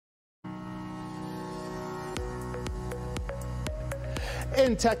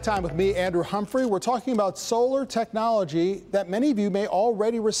In Tech Time with me, Andrew Humphrey, we're talking about solar technology that many of you may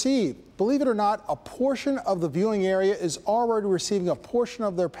already receive. Believe it or not, a portion of the viewing area is already receiving a portion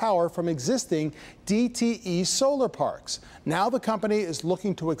of their power from existing DTE solar parks. Now the company is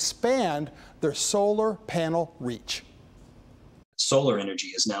looking to expand their solar panel reach. Solar energy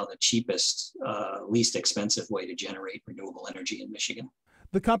is now the cheapest, least expensive way to generate renewable energy in Michigan.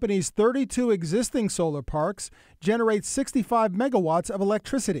 The company's 32 existing solar parks generate 65 megawatts of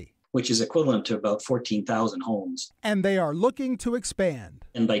electricity, which is equivalent to about 14,000 homes. And they are looking to expand.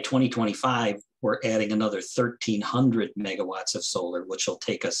 And by 2025, we're adding another 1,300 megawatts of solar, which will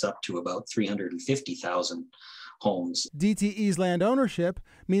take us up to about 350,000 homes. DTE's land ownership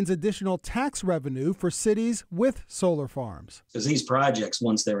means additional tax revenue for cities with solar farms. Because these projects,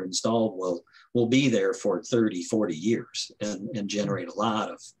 once they're installed, will be there for 30, 40 years and generate a lot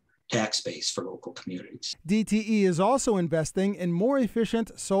of tax base for local communities. DTE is also investing in more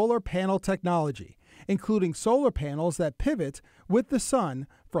efficient solar panel technology, including solar panels that pivot with the sun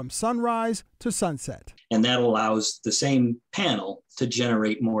from sunrise to sunset. And that allows the same panel to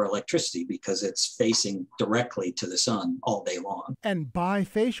generate more electricity because it's facing directly to the sun all day long. And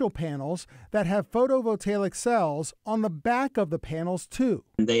bifacial panels that have photovoltaic cells on the back of the panels too.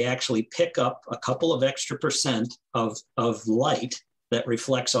 And they actually pick up a couple of extra percent of light that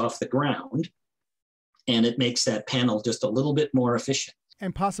reflects off the ground, and it makes that panel just a little bit more efficient.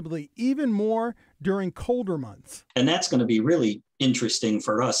 And possibly even more during colder months. And that's going to be really interesting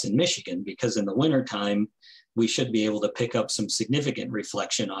for us in Michigan, because in the wintertime, we should be able to pick up some significant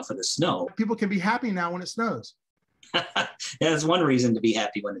reflection off of the snow. People can be happy now when it snows. Yeah, that's one reason to be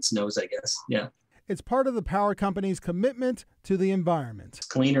happy when it snows, I guess. Yeah. It's part of the power company's commitment to the environment.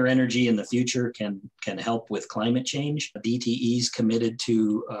 Cleaner energy in the future can help with climate change. DTE is committed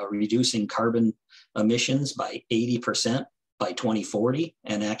to reducing carbon emissions by 80% by 2040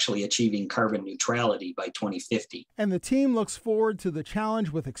 and actually achieving carbon neutrality by 2050. And the team looks forward to the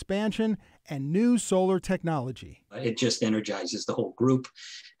challenge with expansion and new solar technology. It just energizes the whole group,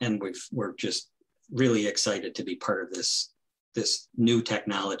 and we're just really excited to be part of this new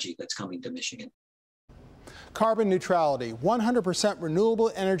technology that's coming to Michigan. Carbon neutrality, 100%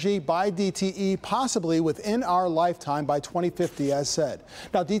 renewable energy by DTE, possibly within our lifetime by 2050, as said.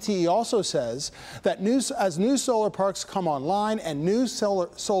 Now, DTE also says that as new solar parks come online and new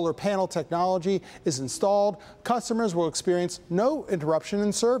solar panel technology is installed, customers will experience no interruption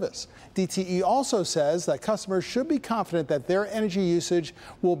in service. DTE also says that customers should be confident that their energy usage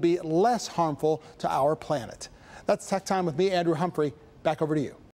will be less harmful to our planet. That's Tech Time with me, Andrew Humphrey. Back over to you.